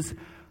Bible is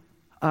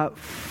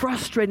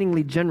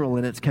frustratingly general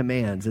in its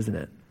commands, isn't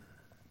it?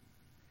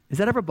 Has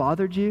that ever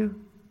bothered you?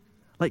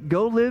 Like,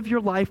 go live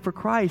your life for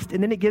Christ.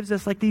 And then it gives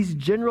us like these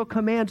general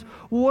commands.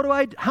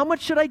 How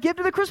much should I give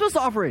to the Christmas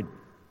offering?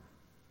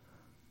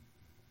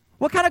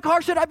 What kind of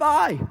car should I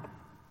buy?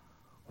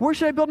 Where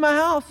should I build my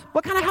house?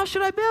 What kind of house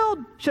should I build?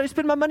 Should I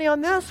spend my money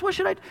on this? What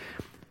should I...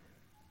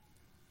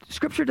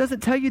 Scripture doesn't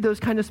tell you those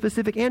kind of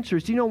specific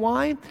answers. Do you know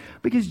why?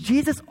 Because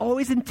Jesus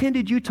always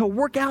intended you to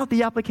work out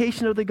the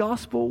application of the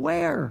gospel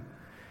where?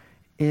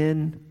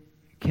 In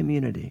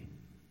community.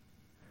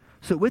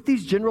 So with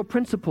these general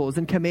principles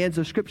and commands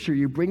of Scripture,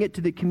 you bring it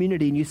to the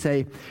community and you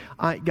say,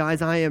 guys,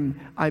 I'm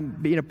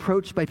being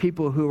approached by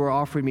people who are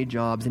offering me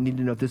jobs and need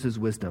to know if this is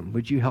wisdom.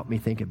 Would you help me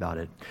think about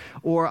it?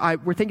 Or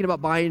we're thinking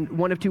about buying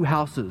one of two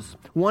houses.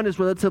 One is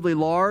relatively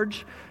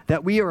large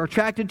that we are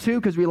attracted to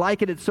because we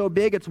like it. It's so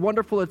big. It's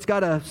wonderful. It's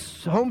got a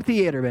home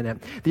theater in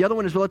it. The other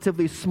one is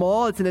relatively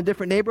small. It's in a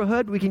different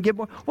neighborhood. We can give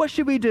more. What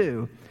should we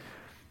do?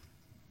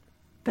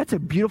 That's a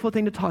beautiful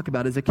thing to talk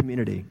about as a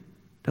community,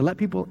 to let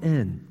people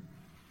in.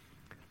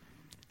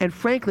 And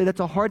frankly,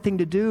 that's a hard thing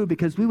to do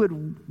because we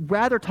would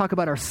rather talk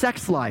about our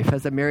sex life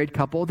as a married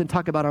couple than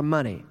talk about our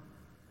money.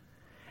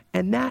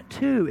 And that,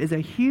 too, is a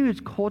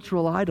huge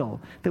cultural idol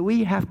that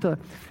we have to,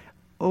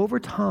 over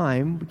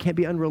time, we can't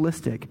be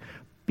unrealistic,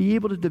 be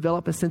able to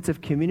develop a sense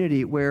of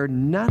community where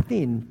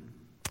nothing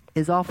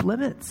is off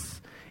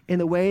limits in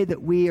the way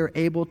that we are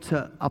able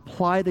to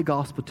apply the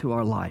gospel to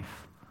our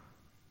life.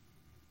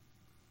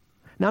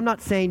 Now, I'm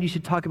not saying you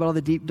should talk about all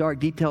the deep, dark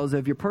details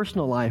of your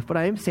personal life. What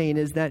I am saying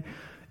is that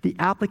the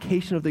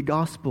application of the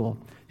gospel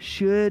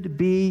should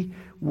be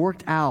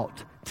worked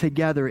out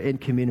together in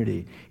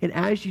community. And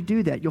as you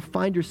do that, you'll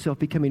find yourself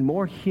becoming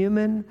more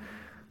human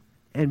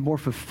and more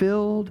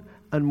fulfilled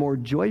and more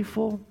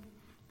joyful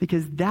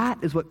because that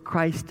is what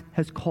Christ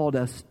has called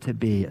us to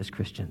be as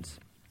Christians.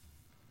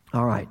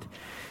 All right,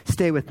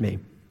 stay with me.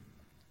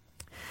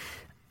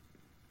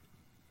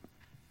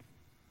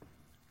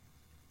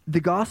 The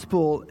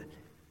gospel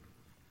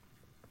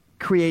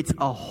creates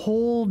a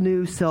whole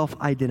new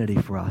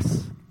self-identity for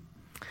us.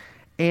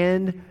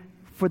 And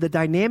for the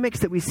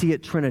dynamics that we see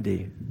at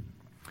Trinity,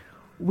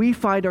 we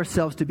find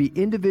ourselves to be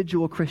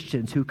individual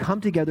Christians who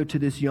come together to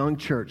this young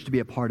church to be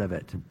a part of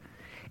it.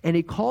 And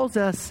he calls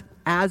us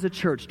as a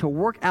church to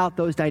work out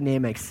those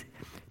dynamics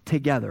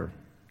together.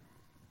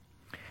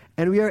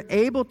 And we are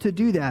able to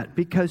do that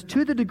because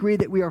to the degree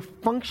that we are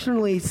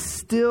functionally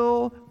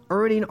still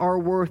earning our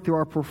worth through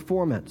our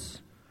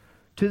performance,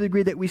 to the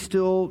degree that we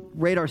still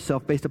rate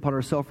ourselves based upon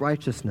our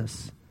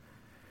self-righteousness,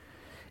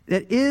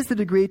 that is the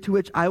degree to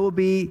which I will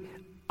be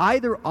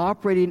either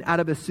operating out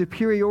of a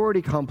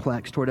superiority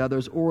complex toward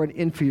others or an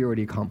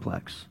inferiority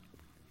complex.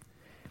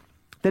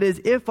 That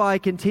is, if I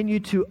continue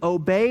to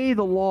obey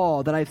the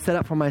law that I've set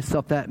up for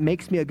myself, that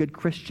makes me a good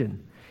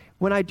Christian.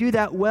 When I do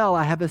that well,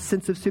 I have a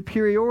sense of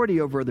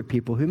superiority over other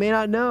people who may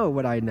not know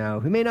what I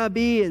know, who may not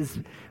be as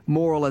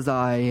moral as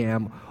I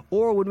am.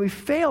 Or when we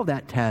fail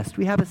that test,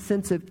 we have a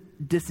sense of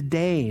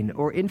disdain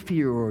or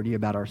inferiority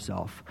about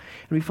ourselves.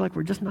 And we feel like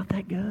we're just not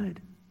that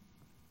good.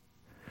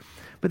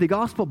 But the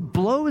gospel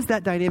blows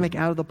that dynamic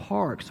out of the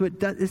park. So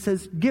it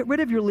says, get rid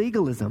of your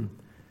legalism.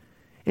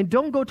 And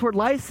don't go toward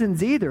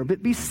license either,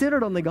 but be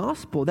centered on the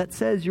gospel. That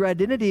says your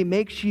identity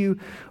makes you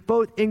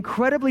both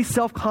incredibly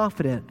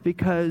self-confident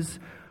because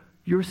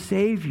your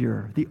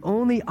Savior, the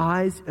only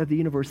eyes of the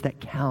universe that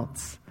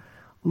counts,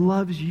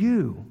 loves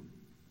you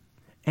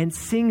and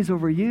sings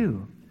over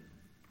you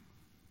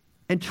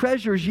and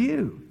treasures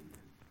you.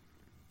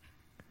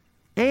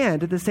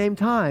 And at the same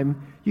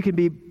time, you can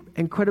be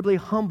incredibly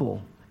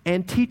humble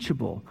and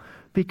teachable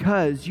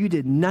because you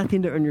did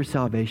nothing to earn your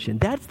salvation.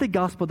 That's the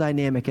gospel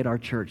dynamic at our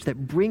church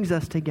that brings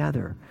us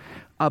together.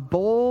 A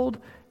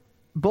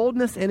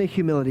boldness and a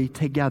humility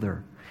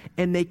together.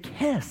 And they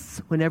kiss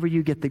whenever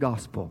you get the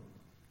gospel.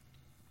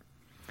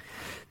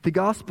 The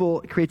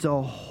gospel creates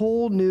a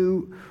whole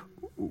new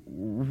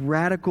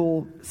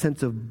radical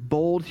sense of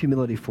bold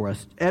humility for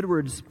us.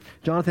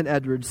 Jonathan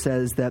Edwards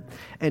says that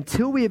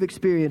until we have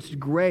experienced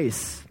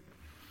grace,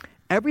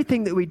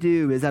 everything that we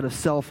do is out of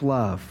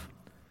self-love.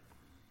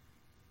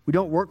 We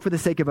don't work for the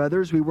sake of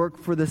others. We work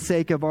for the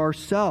sake of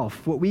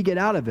ourself, what we get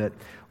out of it.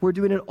 We're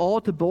doing it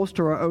all to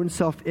bolster our own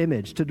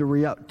self-image, to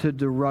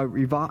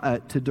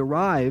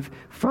derive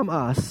from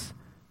us,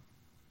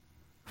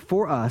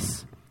 for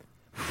us,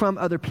 from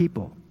other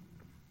people.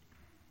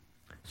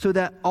 So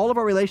that all of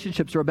our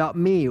relationships are about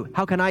me.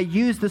 How can I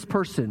use this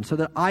person so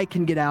that I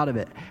can get out of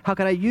it? How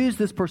can I use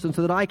this person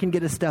so that I can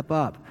get a step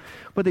up?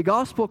 But the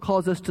gospel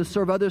calls us to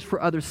serve others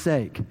for others'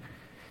 sake.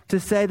 To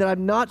say that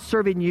I'm not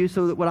serving you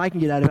so that what I can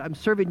get out of it, I'm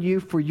serving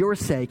you for your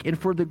sake and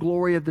for the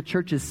glory of the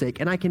church's sake.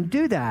 And I can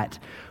do that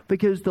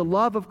because the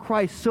love of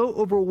Christ so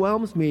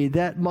overwhelms me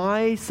that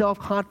my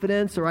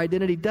self-confidence or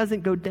identity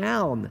doesn't go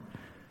down.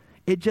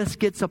 It just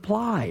gets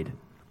applied.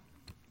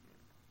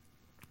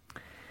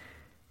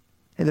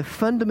 And the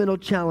fundamental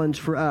challenge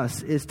for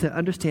us is to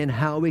understand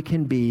how we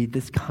can be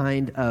this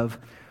kind of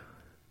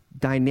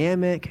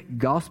dynamic,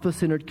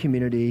 gospel-centered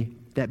community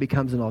that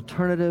becomes an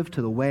alternative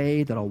to the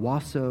way that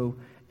Owasso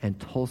and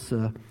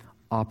Tulsa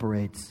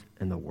operates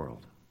in the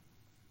world.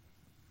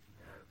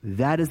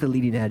 That is the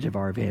leading edge of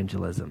our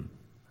evangelism,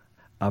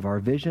 of our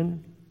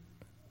vision,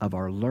 of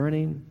our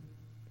learning,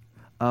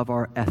 of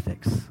our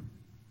ethics.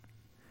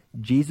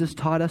 Jesus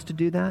taught us to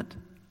do that.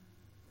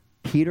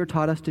 Peter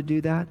taught us to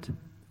do that.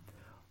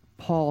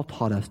 Paul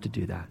taught us to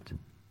do that.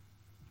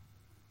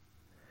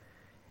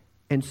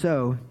 And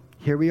so,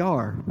 here we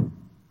are,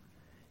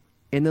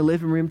 in the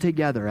living room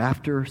together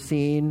after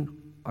seeing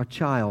our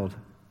child,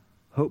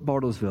 Hope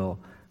Bartlesville,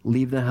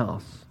 leave the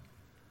house,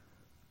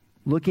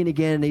 looking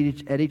again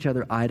at each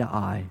other eye to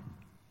eye,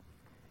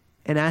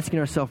 and asking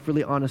ourselves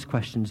really honest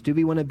questions. Do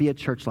we want to be a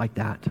church like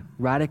that?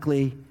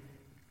 Radically,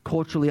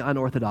 culturally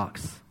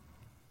unorthodox?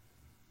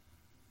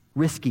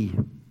 Risky?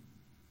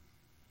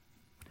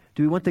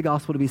 Do we want the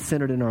gospel to be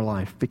centered in our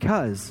life?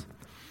 Because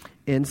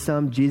in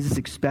some, Jesus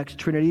expects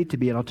Trinity to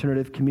be an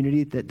alternative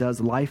community that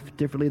does life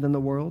differently than the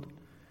world.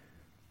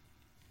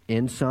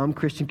 In some,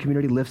 Christian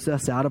community lifts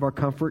us out of our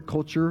comfort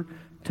culture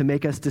to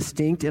make us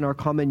distinct in our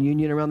common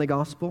union around the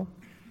gospel.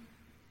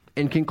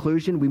 In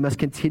conclusion, we must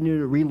continue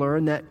to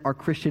relearn that our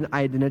Christian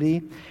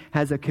identity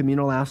has a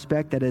communal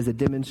aspect that is a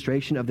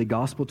demonstration of the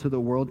gospel to the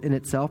world in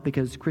itself,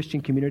 because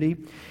Christian community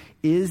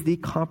is the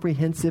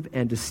comprehensive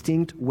and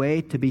distinct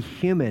way to be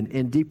human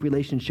in deep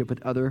relationship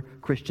with other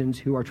Christians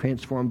who are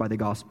transformed by the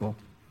gospel.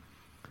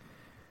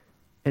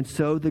 And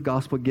so the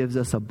gospel gives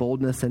us a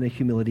boldness and a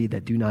humility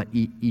that do not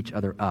eat each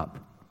other up,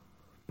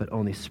 but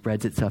only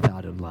spreads itself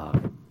out in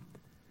love.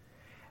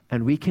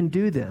 And we can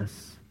do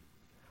this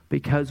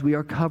because we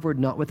are covered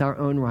not with our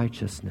own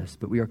righteousness,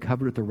 but we are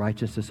covered with the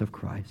righteousness of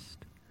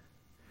Christ,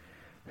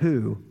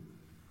 who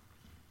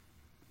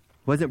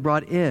wasn't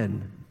brought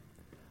in,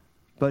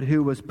 but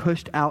who was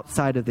pushed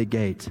outside of the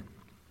gate,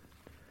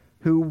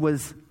 who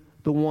was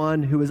the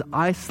one who was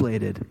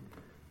isolated,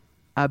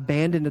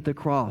 abandoned at the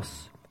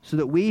cross, so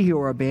that we who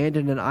are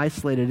abandoned and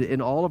isolated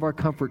in all of our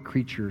comfort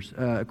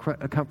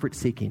comfort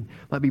seeking,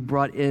 might be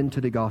brought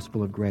into the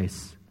gospel of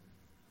grace,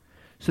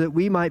 so that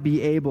we might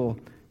be able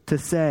to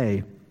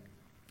say,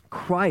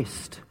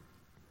 Christ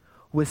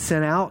was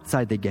sent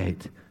outside the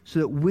gate so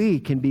that we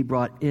can be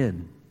brought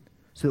in,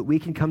 so that we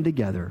can come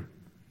together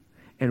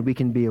and we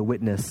can be a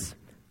witness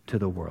to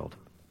the world.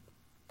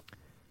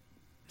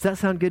 Does that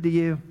sound good to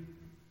you?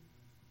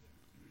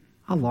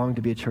 I long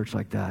to be a church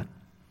like that.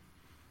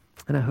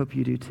 And I hope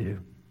you do too.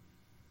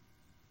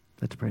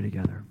 Let's pray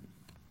together.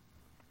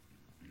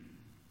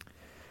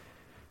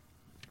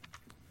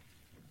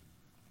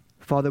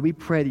 Father, we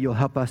pray that you'll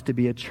help us to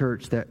be a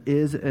church that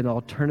is an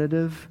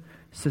alternative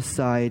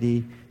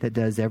society that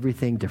does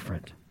everything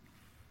different.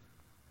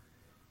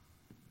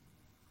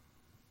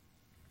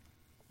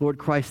 Lord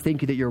Christ,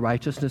 thank you that your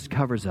righteousness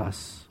covers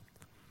us,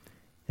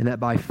 and that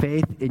by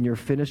faith in your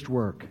finished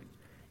work,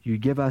 you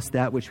give us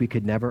that which we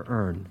could never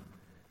earn,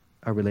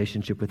 a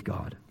relationship with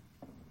God.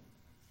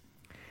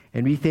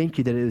 And we thank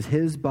you that it is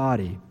his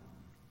body,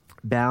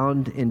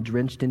 bound and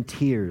drenched in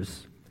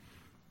tears,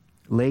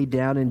 laid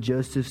down in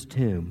Joseph's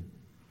tomb,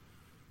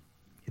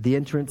 the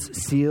entrance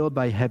sealed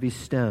by heavy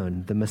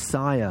stone, the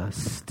Messiah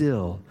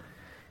still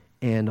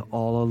and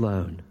all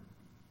alone.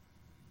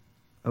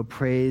 Oh,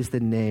 praise the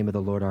name of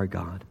the Lord our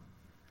God.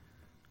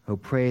 Oh,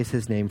 praise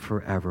his name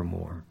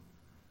forevermore.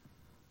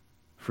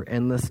 For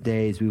endless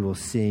days we will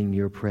sing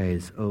your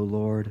praise, O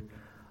Lord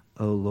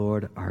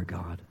our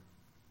God.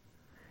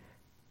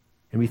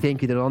 And we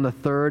thank you that on the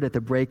third, at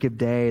the break of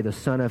day, the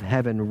Son of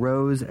Heaven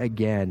rose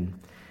again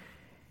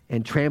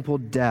and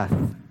trampled death.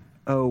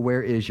 Oh,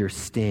 where is your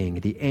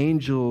sting? The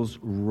angels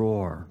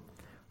roar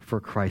for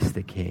Christ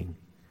the King.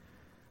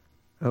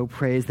 Oh,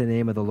 praise the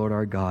name of the Lord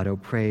our God. Oh,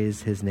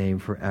 praise his name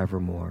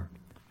forevermore.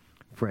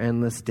 For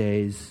endless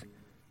days,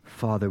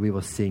 Father, we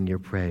will sing your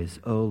praise.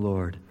 Oh,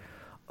 Lord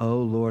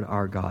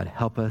our God,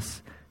 help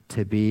us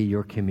to be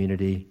your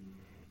community,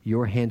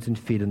 your hands and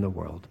feet in the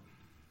world.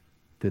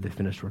 Through the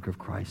finished work of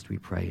Christ, we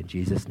pray in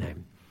Jesus'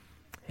 name.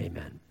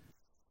 Amen.